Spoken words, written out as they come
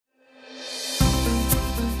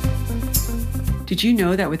Did you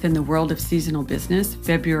know that within the world of seasonal business,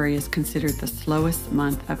 February is considered the slowest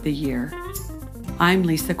month of the year? I'm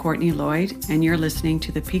Lisa Courtney Lloyd, and you're listening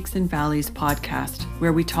to the Peaks and Valleys podcast,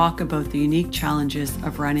 where we talk about the unique challenges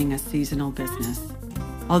of running a seasonal business.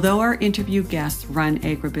 Although our interview guests run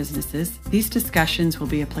agribusinesses, these discussions will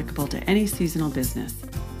be applicable to any seasonal business.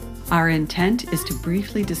 Our intent is to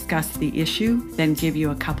briefly discuss the issue, then give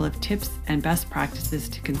you a couple of tips and best practices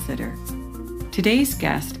to consider. Today's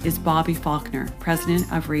guest is Bobby Faulkner, president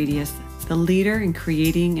of Radius, the leader in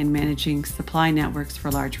creating and managing supply networks for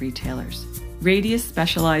large retailers. Radius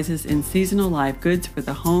specializes in seasonal live goods for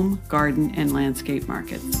the home, garden, and landscape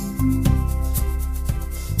markets.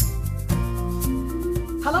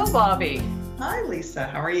 Hello, Bobby. Hi, Lisa.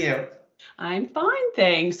 How are you? I'm fine,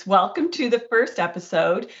 thanks. Welcome to the first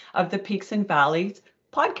episode of the Peaks and Valleys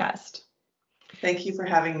podcast. Thank you for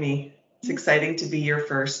having me. It's exciting to be your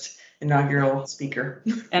first inaugural speaker.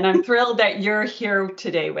 And I'm thrilled that you're here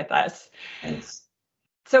today with us. Thanks.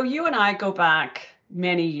 So you and I go back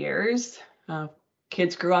many years.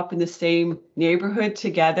 Kids grew up in the same neighborhood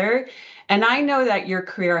together. And I know that your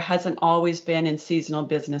career hasn't always been in seasonal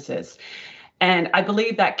businesses. And I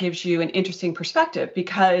believe that gives you an interesting perspective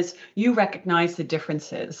because you recognize the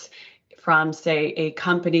differences from, say, a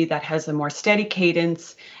company that has a more steady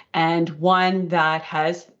cadence and one that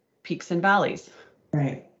has peaks and valleys.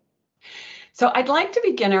 Right. So I'd like to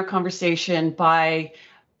begin our conversation by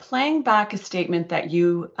playing back a statement that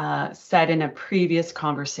you said in a previous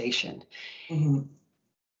conversation. Mm-hmm.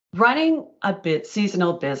 Running a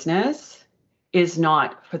seasonal business is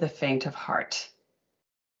not for the faint of heart.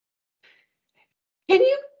 Can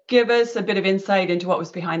you give us a bit of insight into what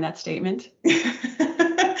was behind that statement?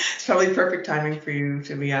 It's probably perfect timing for you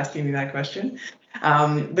to be asking me that question.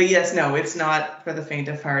 But yes, no, it's not for the faint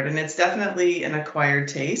of heart. And it's definitely an acquired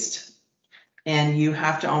taste. And you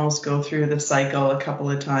have to almost go through the cycle a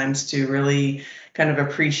couple of times to really kind of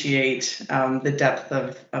appreciate the depth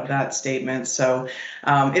of that statement. So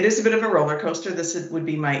it is a bit of a roller coaster. This would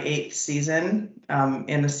be my 8th season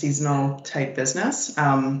in a seasonal type business.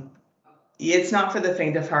 It's not for the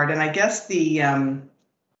faint of heart. And I guess the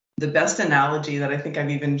best analogy that I think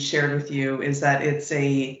I've even shared with you is that it's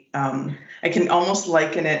I can almost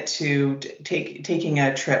liken it to taking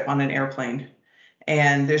a trip on an airplane.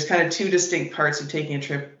 And there's kind of two distinct parts of taking a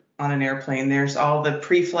trip on an airplane. There's all the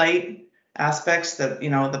pre-flight aspects,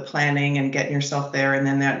 the planning and getting yourself there, and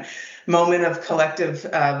then that moment of collective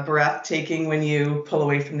breathtaking when you pull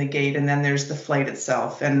away from the gate, and then there's the flight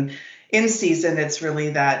itself. And in season, it's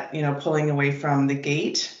really that, pulling away from the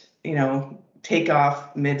gate,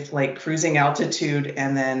 takeoff, mid-flight, cruising altitude,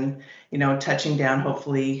 and then, touching down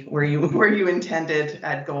hopefully where you intended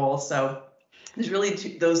at goal. So there's really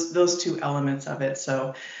those two elements of it.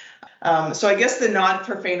 So I guess the not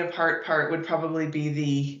for faint of heart part would probably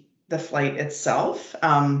be the flight itself.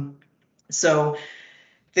 So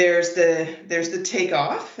there's the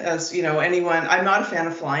takeoff, as anyone. I'm not a fan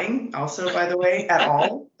of flying, also, by the way, at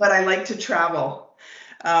all, but I like to travel.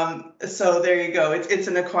 So there you go. It's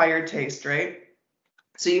an acquired taste, right?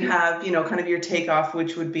 So you have kind of your takeoff,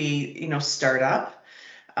 which would be startup.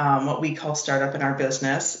 What we call startup in our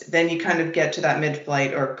business. Then you kind of get to that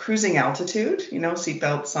mid-flight or cruising altitude,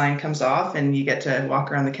 seatbelt sign comes off and you get to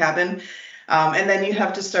walk around the cabin. And then you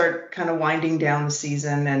have to start kind of winding down the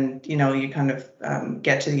season and, you kind of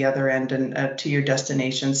get to the other end and to your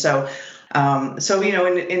destination. So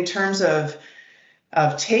in terms of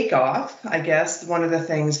takeoff, I guess one of the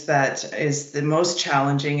things that is the most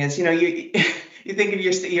challenging is, you think of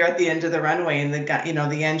you're at the end of the runway and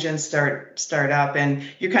the engines start up and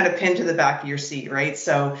you're kind of pinned to the back of your seat, right?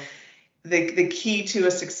 So the key to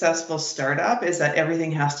a successful startup is that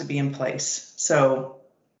everything has to be in place. So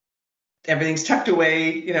everything's tucked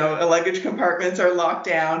away, luggage compartments are locked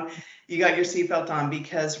down. You got your seatbelt on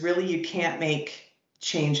because really you can't make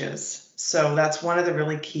changes. So that's one of the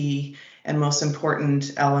really key and most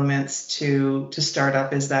important elements to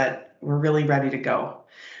startup is that we're really ready to go.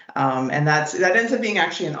 And that ends up being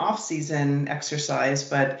actually an off-season exercise,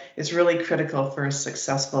 but it's really critical for a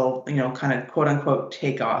successful, kind of quote unquote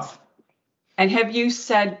takeoff. And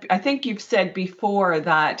I think you've said before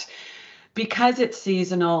that because it's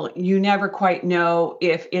seasonal, you never quite know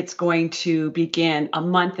if it's going to begin a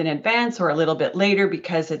month in advance or a little bit later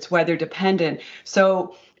because it's weather dependent.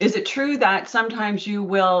 So is it true that sometimes you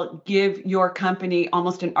will give your company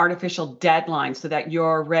almost an artificial deadline so that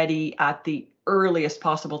you're ready at the earliest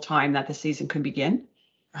possible time that the season can begin?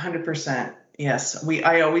 100%. Yes.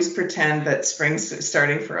 I always pretend that spring's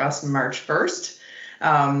starting for us March 1st.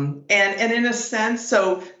 And in a sense,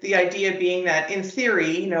 so the idea being that in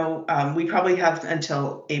theory, we probably have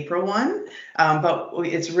until April 1, but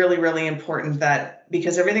it's really, really important that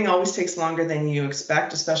because everything always takes longer than you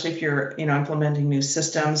expect, especially if you're, implementing new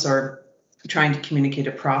systems or trying to communicate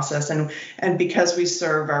a process. And because we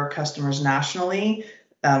serve our customers nationally,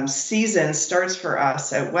 season starts for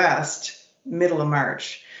us at West middle of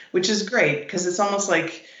March, which is great because it's almost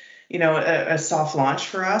like, a soft launch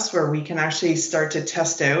for us where we can actually start to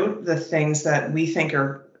test out the things that we think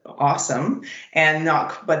are awesome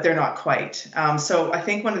but they're not quite. So I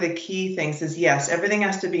think one of the key things is, yes, everything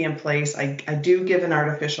has to be in place. I do give an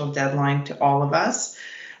artificial deadline to all of us.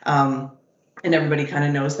 And everybody kind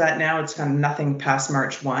of knows that now. It's kind of nothing past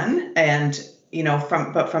March 1. And,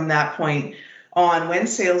 from that point on, when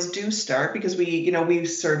sales do start, because we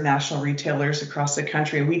serve national retailers across the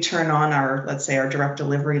country, we turn on our direct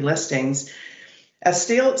delivery listings. As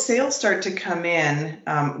sales start to come in,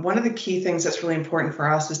 one of the key things that's really important for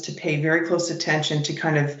us is to pay very close attention to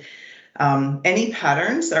kind of any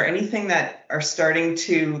patterns or anything that are starting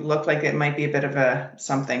to look like it might be a bit of a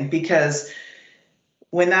something, because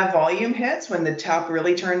when that volume hits, when the tap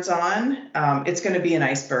really turns on, it's going to be an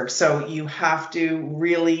iceberg. So you have to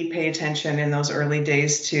really pay attention in those early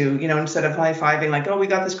days to, instead of high-fiving like, oh, we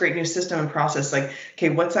got this great new system and process, like, okay,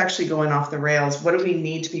 what's actually going off the rails? What do we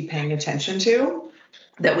need to be paying attention to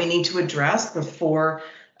that we need to address before,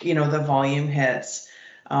 the volume hits?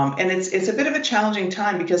 And it's a bit of a challenging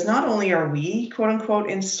time because not only are we, quote unquote,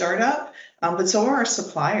 in startup, but so are our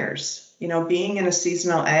suppliers. Being in a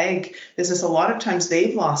seasonal ag business, a lot of times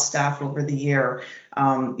they've lost staff over the year.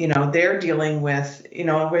 They're dealing with,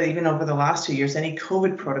 even over the last 2 years, any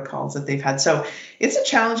COVID protocols that they've had. So it's a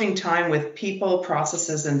challenging time with people,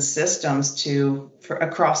 processes, and systems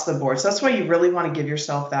across the board. So that's why you really want to give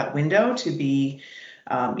yourself that window to be,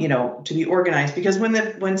 to be organized, because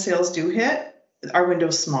when sales do hit, our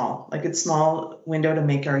window's small. Like, it's small window to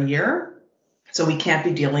make our year. So we can't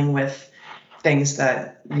be dealing with things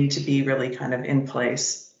that need to be really kind of in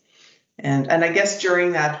place. And I guess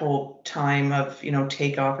during that whole time of,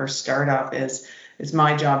 takeoff or startup is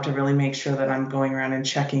my job to really make sure that I'm going around and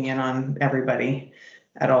checking in on everybody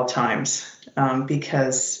at all times,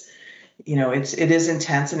 because, it is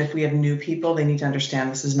intense. And if we have new people, they need to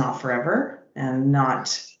understand this is not forever and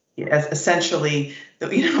not essentially,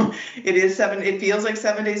 it feels like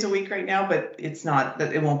 7 days a week right now, but it's not,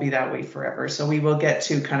 that it won't be that way forever. So we will get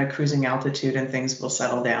to kind of cruising altitude and things will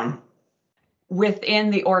settle down.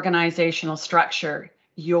 Within the organizational structure,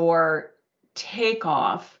 your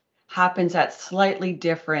takeoff happens at slightly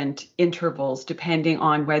different intervals depending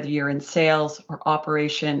on whether you're in sales or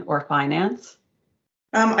operation or finance.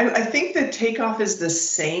 I think the takeoff is the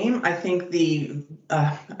same. I think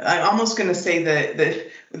I'm almost going to say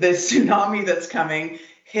the tsunami that's coming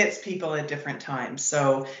hits people at different times.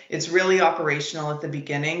 So it's really operational at the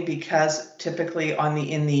beginning, because typically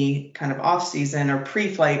in the kind of off season or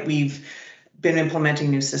pre-flight, we've been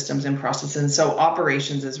implementing new systems and processes. And so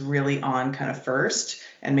operations is really on kind of first,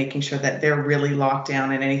 and making sure that they're really locked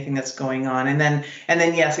down in anything that's going on. And then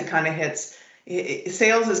yes, it kind of hits.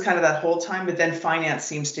 Sales is kind of that whole time, but then finance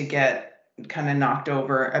seems to get kind of knocked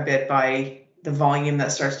over a bit by the volume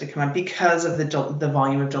that starts to come up because of the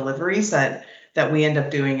volume of deliveries that we end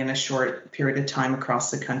up doing in a short period of time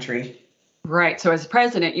across the country. Right. So as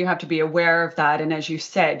president, you have to be aware of that. And as you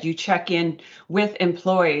said, you check in with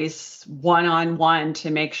employees one-on-one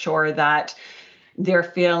to make sure that they're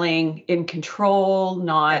feeling in control,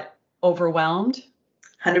 not overwhelmed.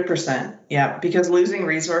 100%. Yeah, because losing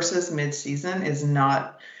resources mid-season is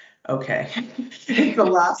not okay. It's the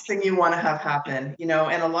last thing you want to have happen, and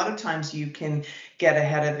a lot of times you can get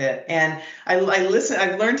ahead of it. And I've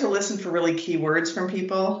learned to listen for really key words from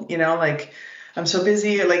people, like, I'm so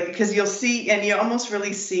busy, like, because you'll see, and you almost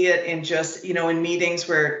really see it in just, in meetings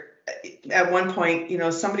where at one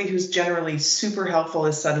point, somebody who's generally super helpful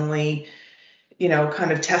is suddenly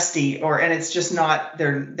kind of testy, and it's just not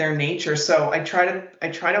their nature. So I try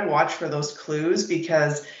to watch for those clues,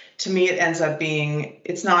 because to me it ends up being,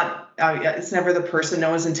 it's never the person,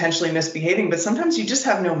 no one's intentionally misbehaving, but sometimes you just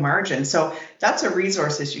have no margin. So that's a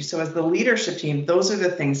resource issue. So as the leadership team, those are the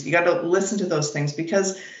things you got to listen to, those things,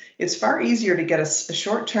 because it's far easier to get a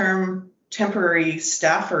short-term temporary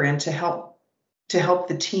staffer in to help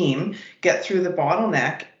the team get through the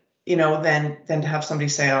bottleneck, than to have somebody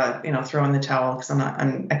say, throw in the towel because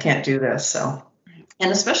I can't do this. So,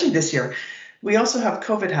 and especially this year, we also have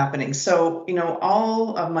COVID happening. So,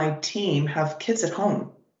 all of my team have kids at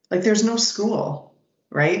home. Like, there's no school.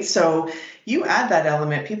 right? So you add that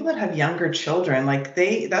element, people that have younger children, like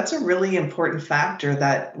that's a really important factor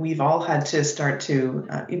that we've all had to start to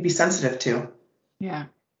be sensitive to. Yeah.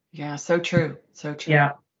 Yeah. So true. So true.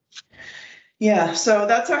 Yeah. Yeah, so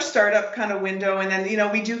that's our startup kind of window. And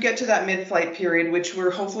then, we do get to that mid-flight period, which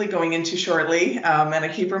we're hopefully going into shortly. And I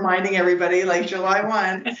keep reminding everybody, like July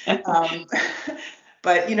 1.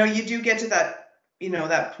 But, you do get to that,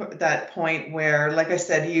 that point where, like I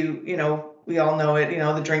said, we all know it,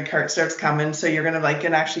 the drink cart starts coming. So you're going to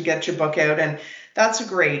and actually get your book out. And that's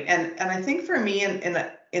great. And I think for me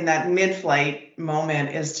in that mid-flight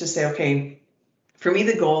moment is to say, okay, for me,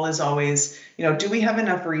 the goal is always, do we have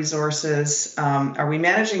enough resources? Are we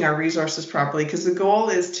managing our resources properly? Because the goal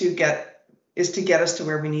is to get us to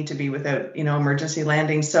where we need to be without, emergency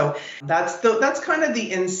landing. So that's kind of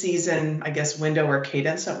the in-season, I guess, window or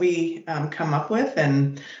cadence that we come up with,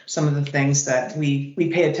 and some of the things that we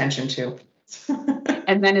pay attention to.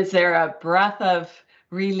 And then is there a breath of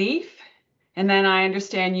relief? And then I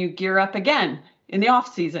understand you gear up again in the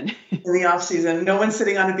off season. In the off season, no one's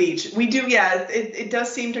sitting on a beach. We do, yeah. It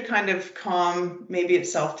does seem to kind of calm maybe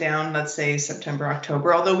itself down. Let's say September,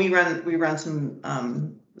 October. Although we run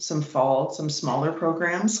some smaller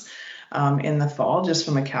programs in the fall, just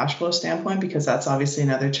from a cash flow standpoint, because that's obviously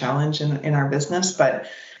another challenge in our business. But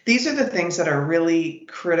these are the things that are really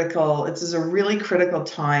critical. It is a really critical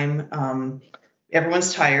time.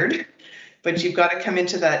 Everyone's tired. But you've got to come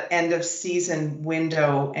into that end of season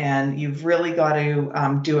window, and you've really got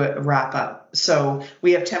to do a wrap up. So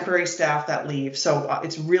we have temporary staff that leave. So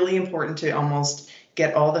it's really important to almost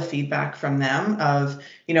get all the feedback from them of,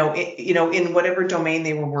 in whatever domain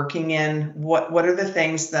they were working in, what are the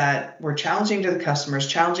things that were challenging to the customers,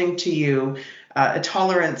 challenging to you, a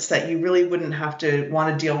tolerance that you really wouldn't have to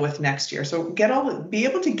want to deal with next year. So be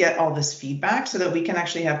able to get all this feedback so that we can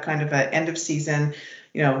actually have kind of an end of season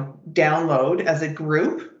download as a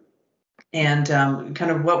group, and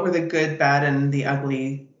kind of what were the good, bad, and the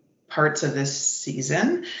ugly parts of this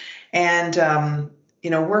season, and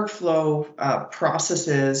workflow,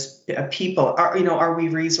 processes, people, are we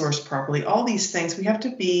resourced properly? All these things, we have to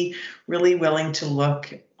be really willing to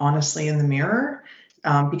look honestly in the mirror,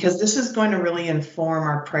 because this is going to really inform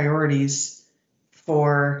our priorities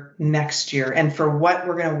for next year and for what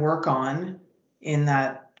we're going to work on in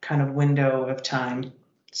that kind of window of time.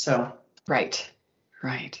 So. Right.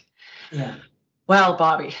 Yeah. Well,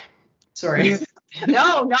 Bobbi. Sorry.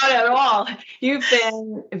 No, not at all. You've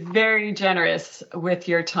been very generous with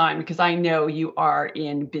your time, because I know you are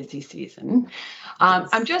in busy season. Yes.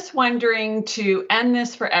 I'm just wondering, to end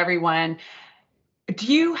this for everyone, do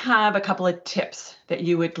you have a couple of tips that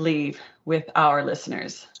you would leave with our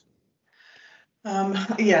listeners?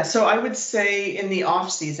 Yeah, so I would say in the off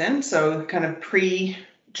season, so kind of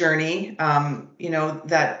pre-journey,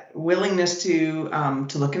 that willingness to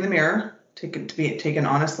look in the mirror, take an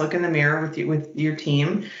honest look in the mirror with your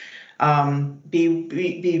team,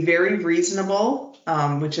 be very reasonable,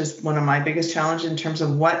 which is one of my biggest challenges in terms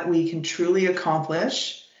of what we can truly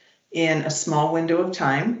accomplish in a small window of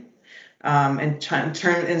time, and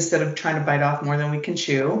turn instead of trying to bite off more than we can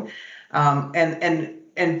chew,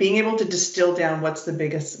 and being able to distill down what's going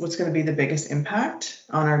to be the biggest impact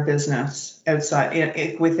on our business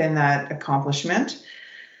outside within that accomplishment.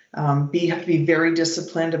 Have to be very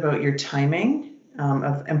disciplined about your timing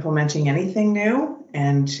of implementing anything new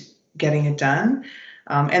and getting it done.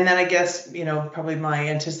 And then I guess, probably my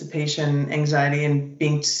anticipation, anxiety, and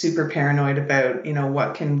being super paranoid about,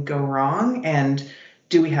 what can go wrong, and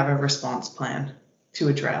do we have a response plan to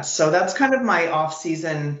address? So that's kind of my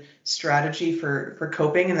off-season strategy for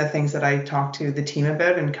coping, and the things that I talk to the team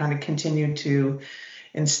about and kind of continue to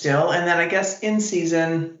instill. And then I guess in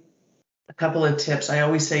season, a couple of tips. I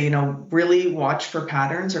always say, really watch for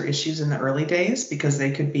patterns or issues in the early days, because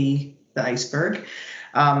they could be the iceberg.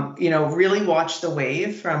 Really watch the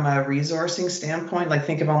wave from a resourcing standpoint. Like,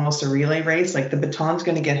 think of almost a relay race. Like, the baton's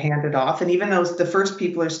going to get handed off, and even though the first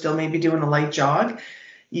people are still maybe doing a light jog,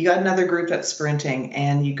 you got another group that's sprinting,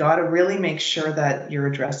 and you got to really make sure that you're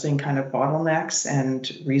addressing kind of bottlenecks and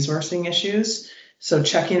resourcing issues. So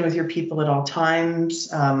check in with your people at all times.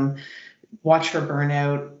 Watch for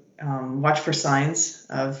burnout. Watch for signs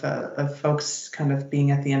of folks kind of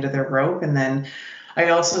being at the end of their rope. And then I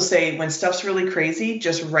also say, when stuff's really crazy,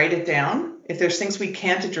 just write it down. If there's things we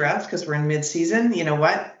can't address because we're in mid-season, you know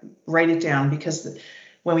what? Write it down, because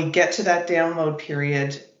when we get to that download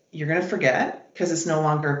period, you're going to forget, because it's no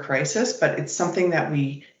longer a crisis, but it's something that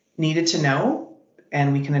we needed to know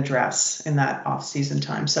and we can address in that off-season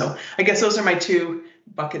time. So I guess those are my two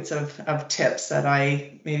buckets of tips that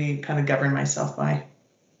I maybe kind of govern myself by.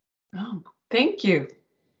 Oh, thank you.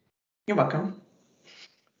 You're welcome.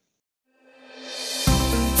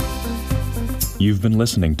 You've been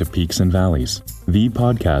listening to Peaks and Valleys, the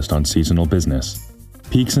podcast on seasonal business.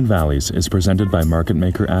 Peaks and Valleys is presented by Market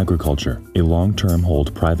Maker Agriculture, a long-term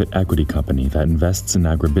hold private equity company that invests in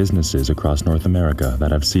agribusinesses across North America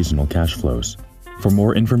that have seasonal cash flows. For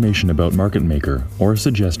more information about Market Maker or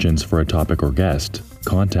suggestions for a topic or guest,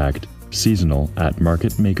 contact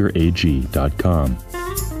seasonal@marketmakerag.com.